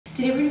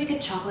Today we're going to make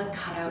a chocolate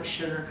cutout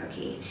sugar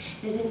cookie.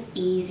 It is an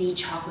easy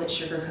chocolate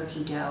sugar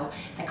cookie dough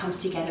that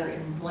comes together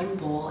in one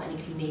bowl and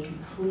it can be made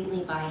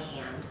completely by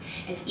hand.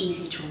 It's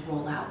easy to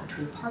roll out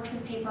between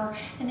parchment paper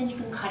and then you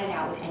can cut it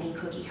out with any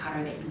cookie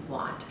cutter that you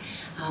want.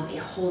 It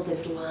holds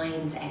its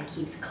lines and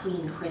keeps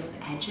clean, crisp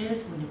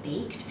edges when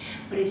baked,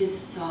 but it is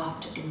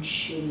soft and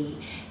chewy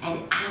and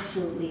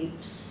absolutely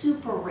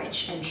super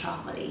rich and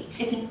chocolatey.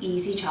 It's an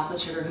easy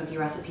chocolate sugar cookie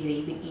recipe that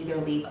you can either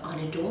leave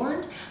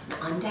unadorned and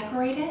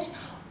undecorated,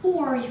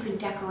 or you can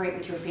decorate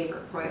with your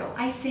favorite royal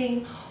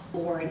icing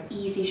or an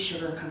easy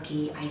sugar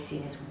cookie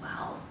icing as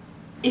well.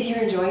 If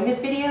you're enjoying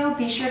this video,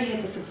 be sure to hit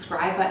the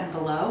subscribe button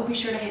below. Be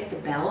sure to hit the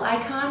bell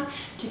icon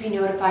to be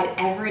notified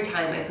every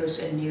time I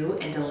post a new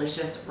and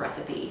delicious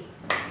recipe.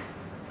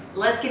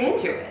 Let's get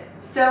into it.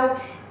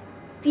 So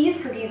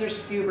these cookies are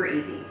super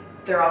easy.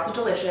 They're also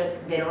delicious.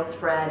 They don't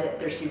spread.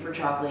 They're super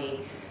chocolatey.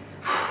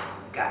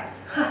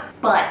 Guys,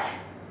 but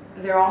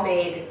they're all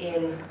made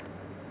in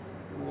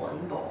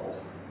one bowl.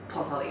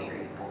 Plus all the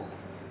ingredient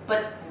bowls,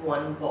 but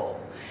one bowl.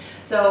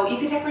 So you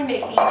can technically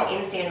make these in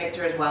a stand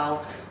mixer as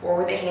well, or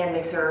with a hand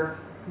mixer,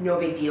 no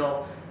big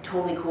deal,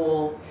 totally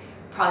cool,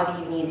 probably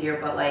be even easier,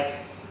 but like,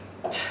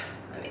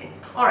 I mean.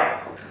 All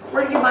right,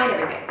 we're gonna combine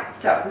everything.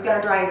 So we've got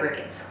our dry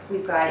ingredients.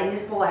 We've got, in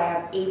this bowl I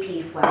have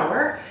AP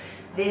flour.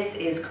 This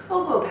is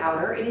cocoa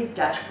powder. It is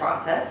Dutch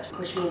processed,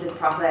 which means it's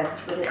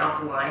processed with an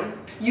alkaline.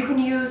 You can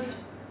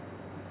use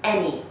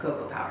any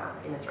cocoa powder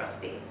in this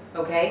recipe,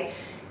 okay?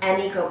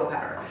 Any cocoa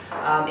powder.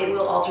 It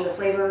will alter the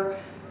flavor.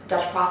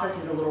 Dutch process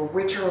is a little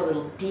richer, a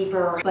little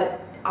deeper, but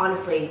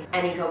honestly,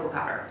 any cocoa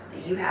powder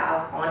that you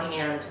have on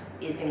hand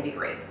is gonna be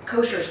great.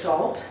 Kosher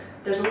salt.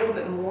 There's a little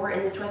bit more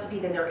in this recipe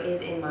than there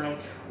is in my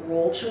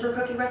rolled sugar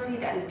cookie recipe.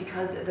 That is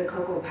because of the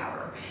cocoa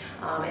powder.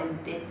 And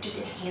it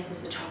just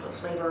enhances the chocolate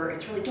flavor.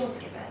 It's really, don't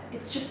skip it.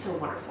 It's just so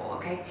wonderful,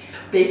 okay?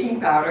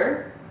 Baking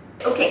powder.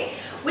 Okay,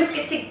 whisk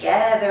it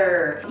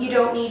together. You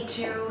don't need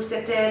to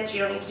sift it.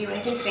 You don't need to do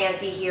anything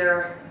fancy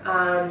here.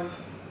 I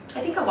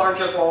think a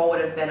larger bowl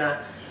would have been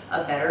a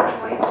better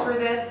choice for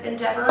this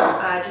endeavor,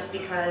 just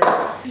because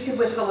you could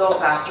whisk a little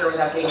faster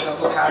without getting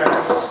cocoa powder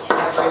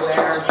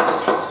everywhere.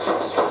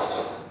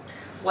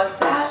 What's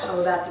that?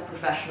 Oh, that's a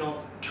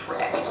professional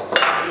trick.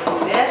 You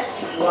do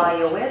this while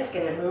you whisk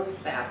and it moves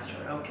faster,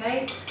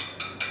 okay?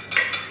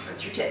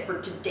 That's your tip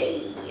for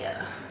today.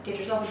 Get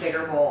yourself a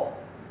bigger bowl.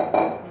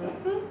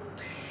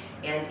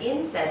 And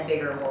in said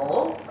bigger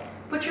bowl,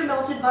 put your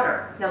melted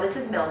butter. Now this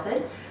is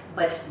melted,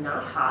 but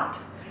not hot.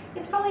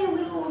 It's probably a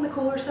little on the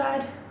cooler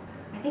side.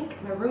 I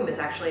think my room is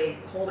actually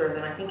colder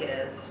than I think it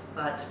is,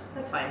 but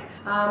that's fine.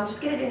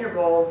 Just get it in your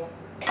bowl.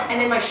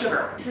 And then my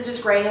sugar. This is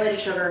just granulated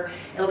sugar.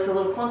 It looks a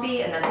little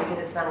clumpy, and that's because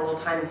it spent a little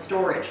time in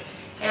storage.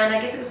 And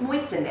I guess it was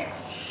moist in there.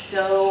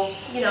 So,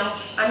 you know,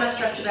 I'm not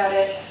stressed about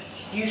it.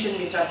 You shouldn't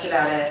be stressed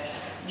about it.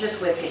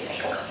 Just whisk it your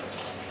sugar.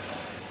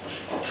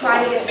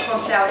 Try to get the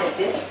clumps out at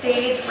this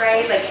stage,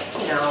 right? Like,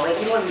 you know, like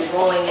you don't want to be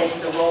rolling into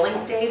the rolling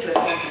stage with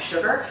clumps of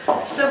sugar.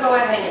 So go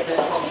ahead and get the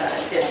clumps out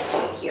at this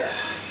point here.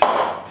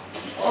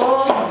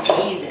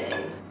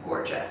 Amazing.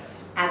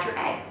 Gorgeous. Add your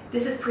egg.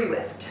 This is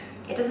pre-whisked.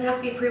 It doesn't have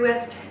to be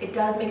pre-whisked. It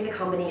does make the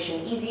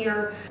combination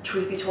easier.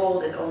 Truth be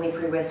told, it's only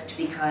pre-whisked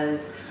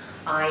because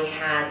I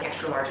had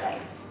extra large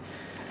eggs.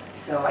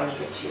 So I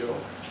needed to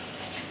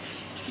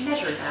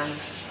measure them.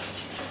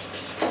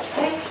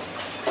 Okay.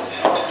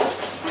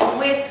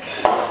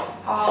 Whisk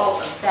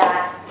all of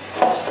that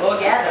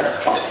together.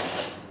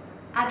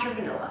 Add your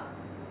vanilla.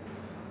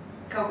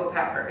 Cocoa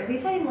powder. At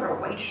least I didn't wear a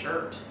white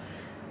shirt.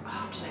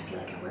 Often I feel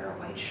like I wear a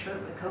white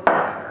shirt with cocoa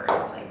powder.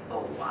 It's like,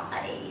 but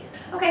why?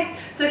 Okay,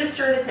 so just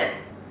stir this in.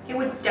 It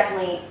would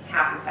definitely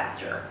happen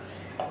faster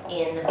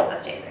in a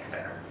stand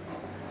mixer,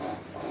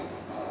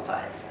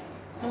 but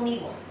we'll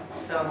need one.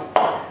 So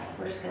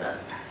we're just gonna,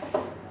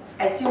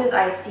 as soon as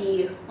I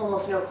see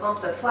almost no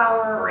clumps of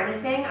flour or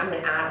anything, I'm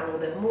gonna add a little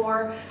bit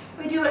more.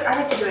 I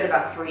like to do it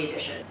about 3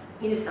 additions.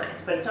 It is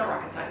science, but it's not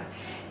rocket science.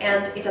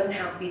 And it doesn't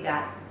have to be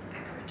that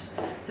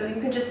accurate. So you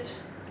can just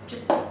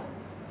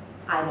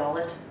eyeball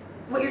it.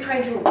 What you're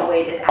trying to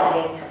avoid is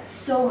adding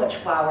so much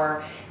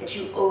flour that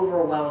you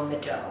overwhelm the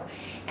dough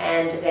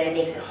and that it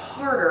makes it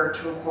harder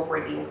to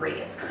incorporate the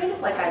ingredients, kind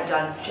of like I've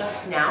done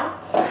just now.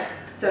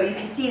 So you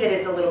can see that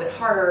it's a little bit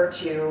harder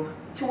to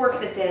work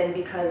this in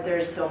because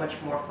there's so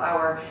much more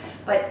flour,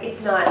 but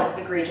it's not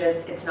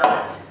egregious, it's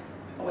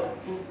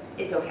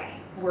okay.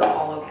 We're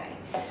all okay.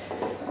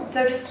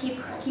 So just keep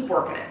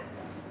working it.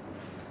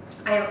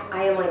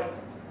 I am like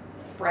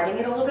spreading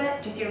it a little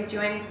bit. Do you see what I'm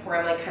doing? Where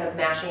I'm like kind of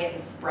mashing it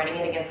and spreading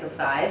it against the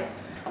side.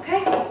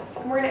 Okay,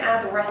 we're gonna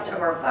add the rest of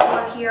our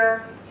flour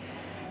here.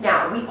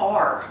 Now, we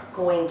are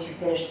going to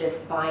finish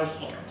this by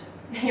hand.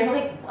 And you're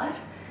like, what?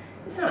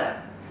 It's not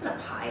a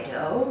pie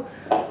dough.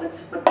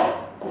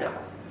 No.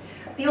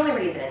 The only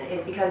reason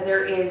is because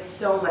there is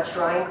so much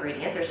dry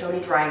ingredient. There's so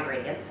many dry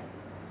ingredients.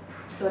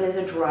 So it is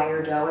a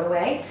drier dough in a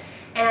way.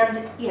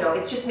 And, you know,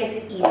 it just makes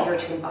it easier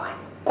to combine.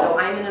 So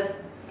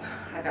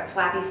I've got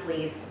flappy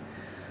sleeves,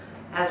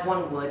 as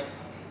one would,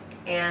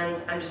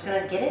 and I'm just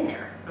gonna get in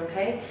there,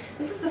 okay?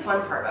 This is the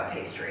fun part about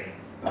pastry.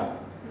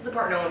 This is the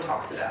part no one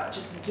talks about.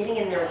 Just getting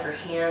in there with your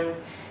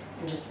hands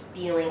and just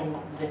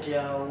feeling the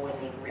dough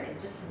and the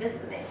ingredients. This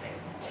is amazing.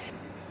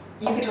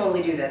 You could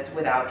totally do this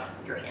without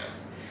your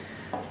hands,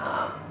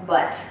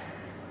 but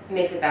it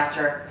makes it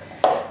faster.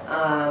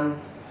 And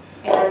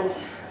we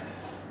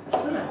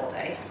don't have all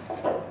day.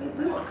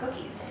 We want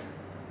cookies.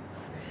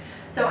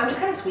 So I'm just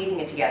kind of squeezing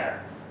it together,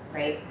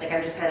 right? Like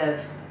I'm just kind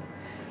of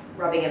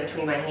rubbing it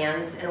between my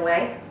hands in a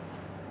way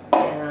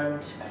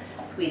and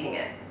squeezing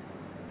it.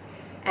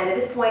 And at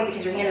this point,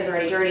 because your hand is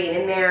already dirty and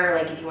in there,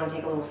 like if you want to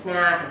take a little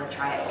snack and like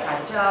try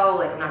the dough,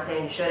 like I'm not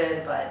saying you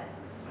shouldn't, but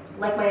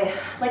like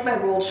my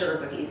rolled sugar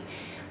cookies,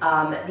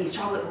 these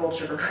chocolate rolled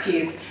sugar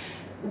cookies,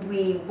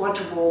 we want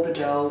to roll the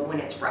dough when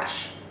it's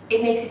fresh.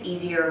 It makes it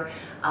easier.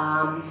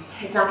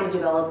 It's not going to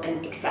develop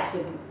an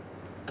excessive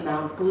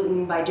amount of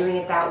gluten by doing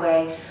it that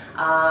way,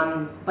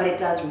 but it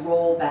does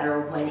roll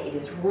better when it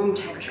is room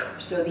temperature.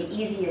 So the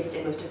easiest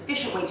and most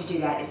efficient way to do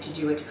that is to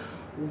do it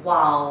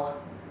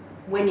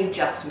when you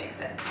just mix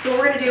it. So what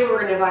we're going to do, we're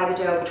going to divide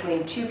the dough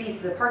between 2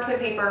 pieces of parchment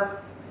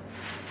paper.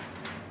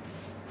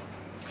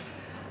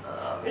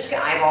 I'm just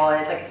going to eyeball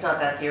it, like it's not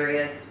that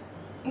serious.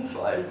 It's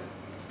fine.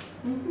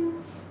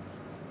 I'm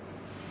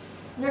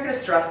not going to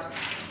stress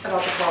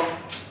about the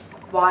clumps.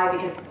 Why?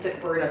 Because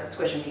we're going to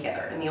squish them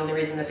together, and the only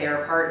reason that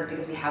they're apart is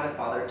because we haven't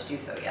bothered to do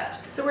so yet.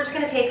 So we're just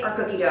going to take our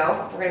cookie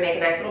dough, we're going to make a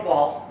nice little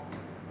ball,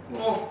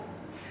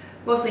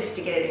 mostly just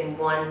to get it in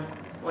one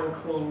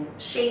clean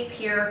shape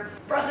here.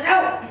 Press it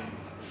out!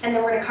 And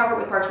then we're going to cover it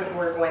with parchment and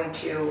we're going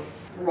to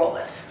roll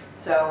it.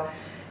 So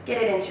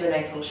get it into a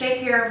nice little shape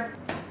here.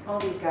 All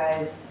these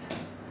guys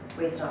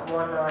waste not,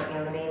 want not, you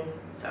know what I mean?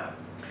 So,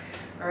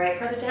 all right,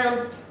 press it down.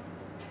 All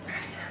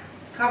right,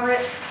 cover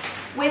it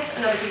with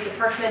another piece of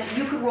parchment.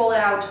 You could roll it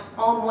out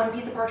on one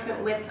piece of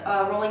parchment with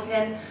a rolling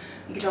pin.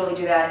 You could totally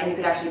do that, and you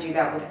could actually do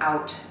that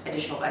without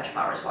additional veg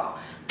flour as well.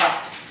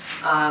 But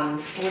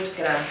we're just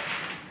gonna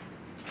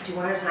do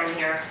one at a time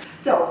here.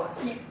 So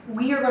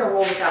we are gonna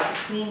roll this out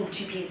between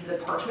 2 pieces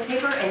of parchment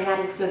paper, and that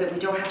is so that we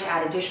don't have to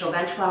add additional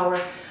bench flour,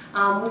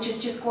 which is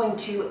just going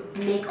to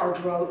make our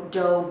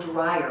dough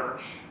drier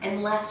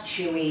and less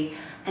chewy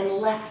and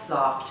less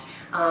soft,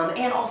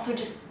 and also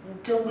just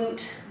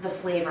dilute the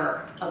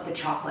flavor of the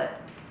chocolate.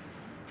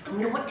 And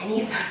we don't want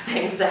any of those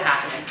things to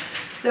happen.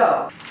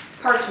 So,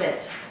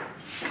 parchment.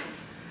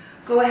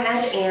 Go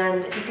ahead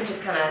and you can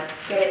just kind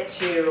of get it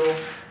to,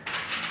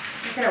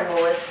 you're gonna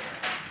roll it,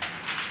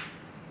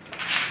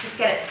 just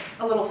get it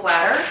a little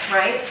flatter,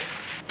 right?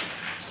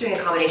 Just doing a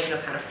combination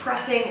of kind of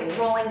pressing and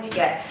rolling to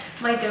get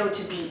my dough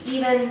to be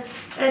even.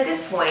 And at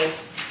this point,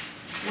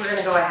 we're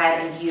gonna go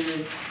ahead and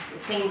use the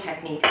same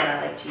technique that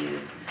I like to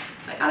use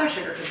my other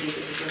sugar cookies,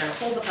 which is we're gonna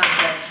hold the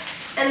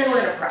parchment and then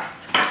we're gonna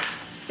press.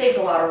 Saves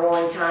a lot of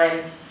rolling time.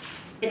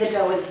 The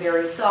dough is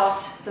very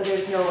soft, so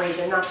there's no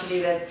reason not to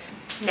do this.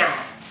 Now,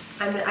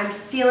 I'm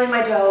feeling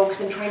my dough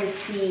because I'm trying to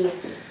see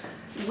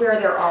where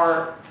there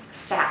are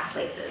fat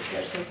places.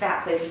 There's some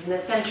fat places in the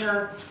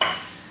center.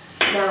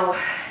 Now,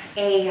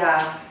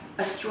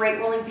 a straight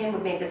rolling pin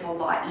would make this a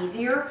lot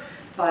easier,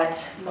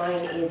 but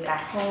mine is at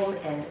home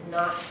and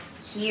not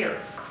here.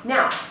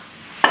 Now,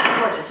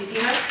 gorgeous, you see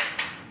that?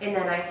 Isn't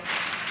that nice?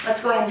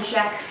 Let's go ahead and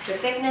check the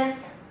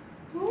thickness.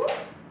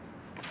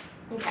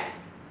 Okay.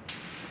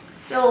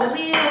 Still a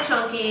little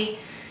chunky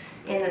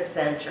in the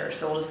center,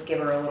 so we'll just give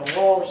her a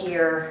little roll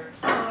here.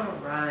 All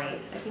right,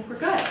 I think we're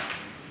good.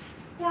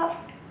 Yep,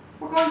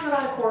 we're going for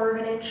about 1/4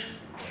 of an inch.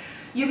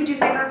 You could do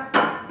thicker,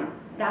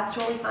 that's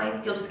totally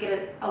fine. You'll just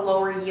get a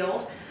lower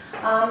yield.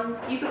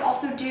 You could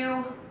also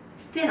do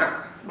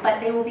thinner, but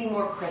they will be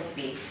more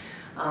crispy.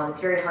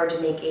 It's very hard to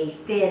make a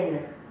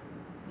thin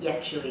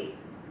yet chewy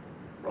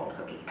rolled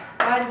cookie.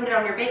 Go ahead and put it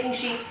on your baking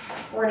sheet.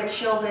 We're gonna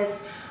chill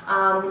this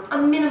a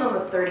minimum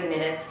of 30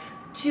 minutes.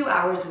 2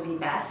 hours would be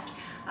best.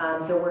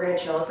 So we're gonna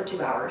chill it for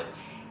 2 hours.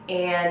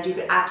 And you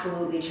could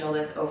absolutely chill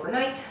this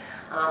overnight,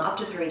 up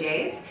to 3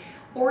 days,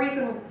 or you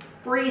can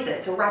freeze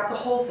it. So wrap the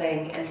whole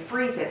thing and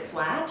freeze it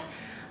flat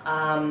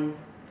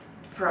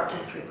for up to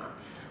 3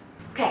 months.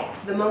 Okay,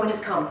 the moment has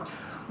come.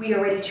 We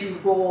are ready to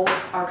roll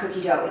our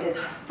cookie dough. It is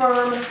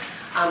firm.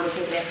 We're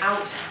taking it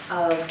out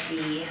of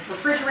the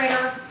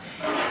refrigerator.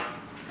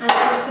 And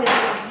I'm just gonna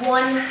take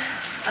one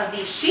of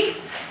these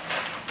sheets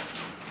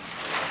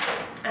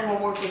and we'll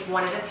work with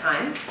one at a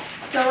time.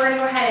 So we're gonna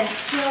go ahead and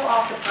peel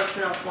off the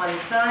parchment off one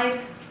side.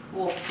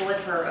 We'll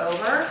flip her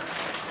over.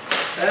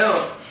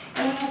 Boom.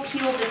 And we'll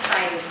peel this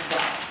side as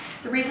well.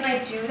 The reason I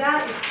do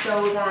that is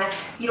so that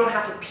you don't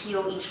have to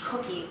peel each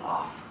cookie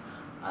off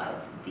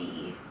of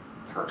the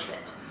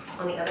parchment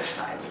on the other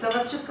side. So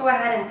let's just go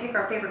ahead and pick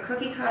our favorite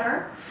cookie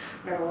cutter,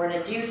 whatever we're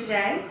gonna do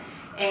today,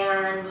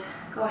 and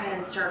go ahead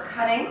and start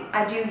cutting.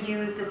 I do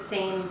use the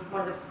same,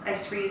 I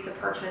just reuse the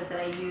parchment that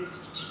I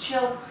used to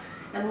chill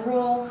and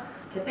roll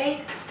to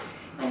bake,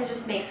 and it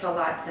just makes it a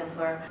lot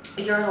simpler.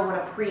 You're gonna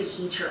wanna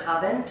preheat your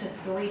oven to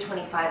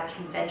 325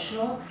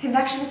 conventional.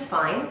 Convection is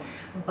fine,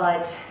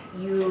 but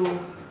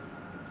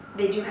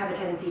they do have a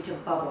tendency to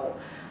bubble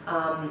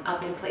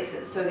up in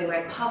places, so they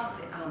might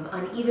puff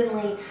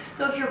unevenly.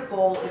 So if your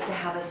goal is to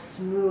have a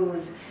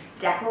smooth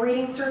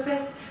decorating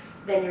surface,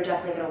 then you're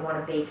definitely going to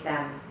want to bake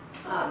them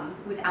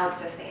without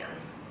the fan.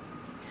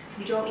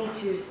 You don't need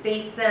to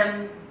space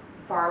them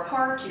far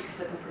apart. You can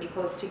put them pretty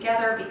close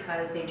together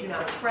because they do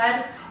not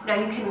spread. Now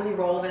you can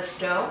re-roll this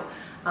dough.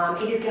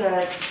 It is going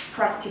to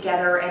press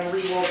together and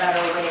re-roll better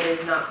when it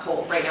is not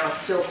cold. Right now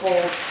it's still cold.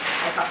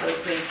 I cut those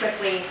pretty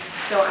quickly.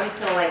 So I'm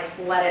just going to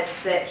like let it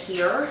sit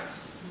here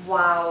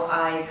while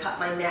I cut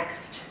my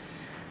next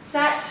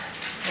set,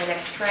 my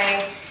next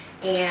tray.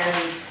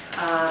 And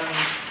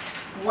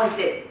once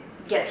it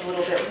gets a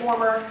little bit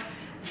warmer,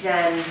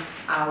 then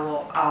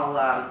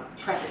I'll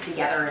press it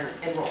together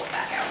and roll it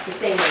back out the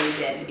same way we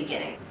did at the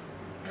beginning.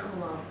 I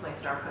love my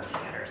star cookie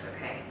cutters.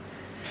 Okay.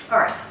 All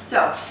right. So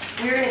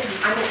I'm going to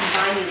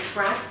combine these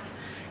scraps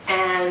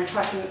and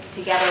press them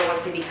together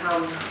once they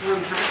become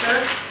room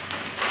temperature,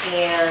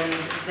 and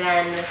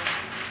then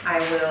I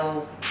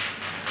will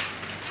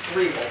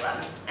re-roll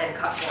them and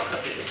cut more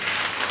cookies.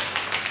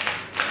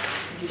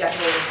 Because you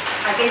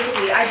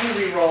definitely, I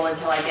do re-roll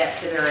until I get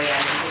to the very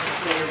end. You can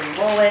continue to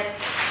re-roll it.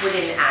 We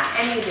didn't add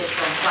any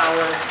additional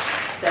flour,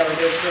 so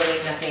there's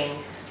really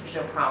nothing, there's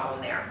no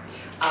problem there.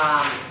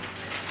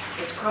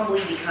 It's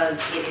crumbly because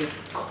it is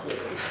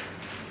cold.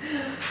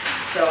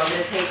 So I'm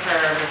going to take her,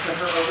 I'm going to put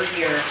her over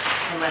here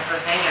and let her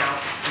hang out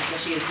until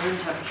she is room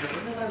temperature,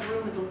 even though my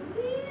room is a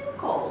little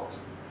cold.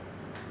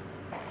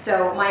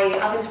 So my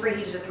oven is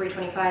preheated to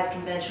 325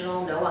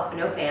 conventional,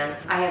 no fan.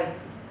 I have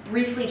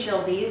briefly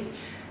chilled these.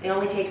 It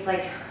only takes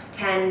like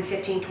 10,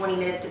 15, 20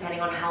 minutes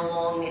depending on how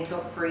long it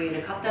took for you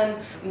to cut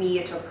them. Me,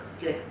 it took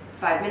like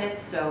 5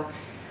 minutes, so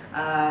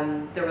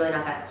they're really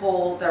not that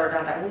cold, they're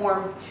not that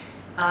warm.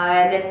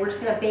 And then we're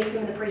just gonna bake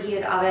them in the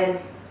preheated oven.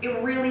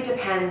 It really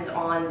depends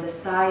on the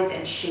size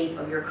and shape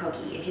of your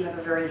cookie. If you have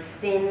a very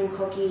thin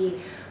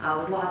cookie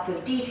with lots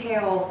of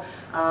detail,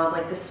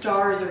 like the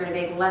stars are gonna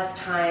bake less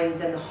time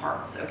than the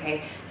hearts,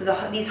 okay? So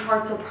these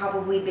hearts will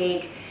probably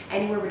bake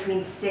anywhere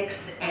between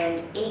 6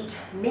 and 8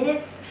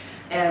 minutes.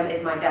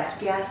 Is my best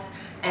guess,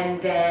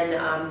 and then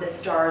the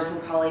stars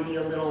will probably be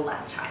a little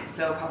less time,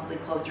 so probably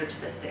closer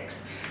to the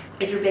 6.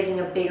 If you're baking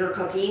a bigger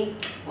cookie,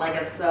 like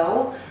a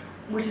so,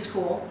 which is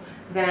cool,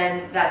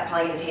 then that's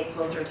probably going to take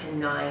closer to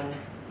 9,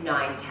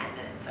 10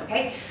 minutes,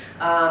 okay?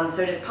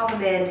 So just pop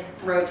them in,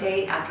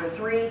 rotate after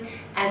 3,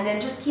 and then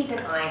just keep an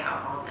eye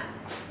out on them.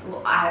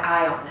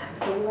 Eye on them.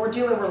 So what we're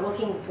doing, we're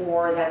looking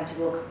for them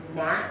to look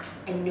matte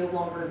and no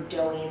longer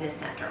doughy in the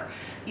center.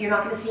 You're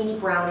not going to see any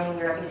browning,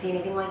 you're not going to see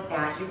anything like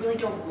that. You really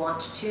don't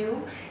want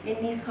to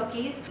in these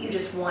cookies. You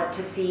just want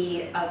to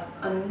see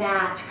a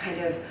matte, kind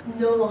of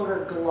no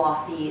longer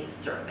glossy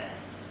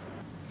surface.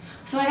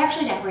 So I've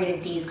actually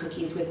decorated these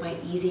cookies with my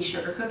easy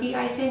sugar cookie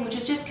icing, which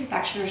is just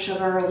confectioner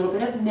sugar, a little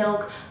bit of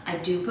milk. I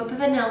do put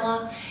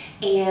vanilla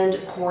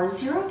and corn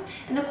syrup,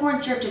 and the corn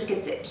syrup just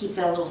keeps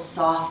it a little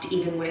soft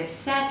even when it's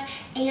set,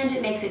 and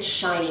it makes it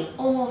shiny,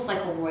 almost like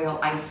a royal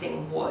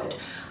icing would.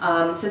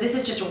 So this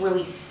is just a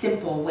really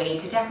simple way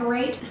to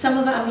decorate. Some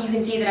of them you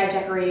can see that I've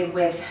decorated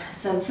with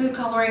some food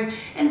coloring,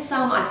 and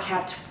some I've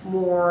kept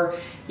more,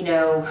 you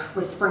know,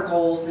 with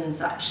sprinkles and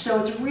such.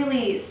 So it's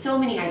really so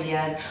many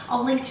ideas.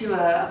 I'll link to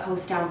a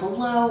post down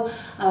below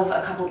of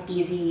a couple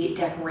easy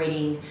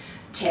decorating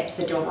tips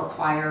that don't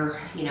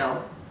require, you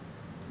know,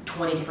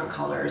 20 different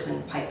colors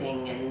and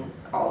piping and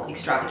all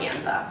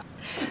extravaganza.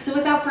 So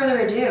without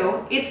further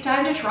ado, it's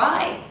time to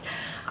try.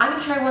 I'm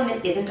gonna try one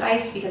that isn't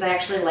iced because I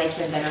actually like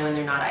them better when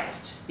they're not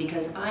iced,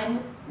 because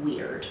I'm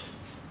weird.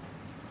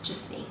 It's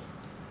just me.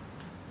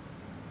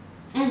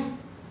 Oh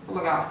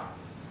my god.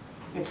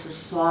 It's so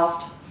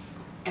soft.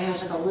 It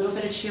has like a little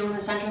bit of chew in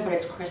the center, but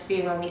it's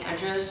crispy around the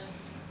edges.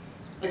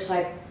 It's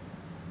like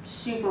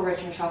super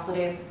rich and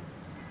chocolatey,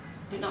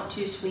 but not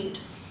too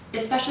sweet,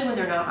 especially when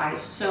they're not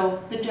iced.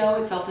 So the dough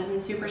itself isn't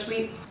super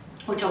sweet,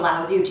 which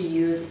allows you to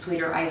use a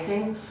sweeter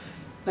icing.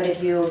 But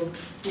if you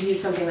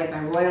use something like my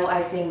royal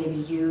icing, maybe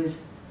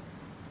use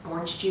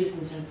orange juice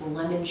instead of the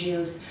lemon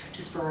juice,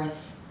 just for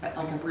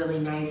like a really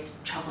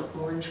nice chocolate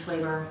orange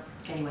flavor.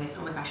 Anyways,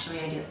 oh my gosh, so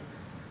many ideas.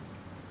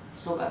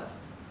 So good.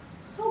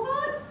 So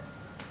good.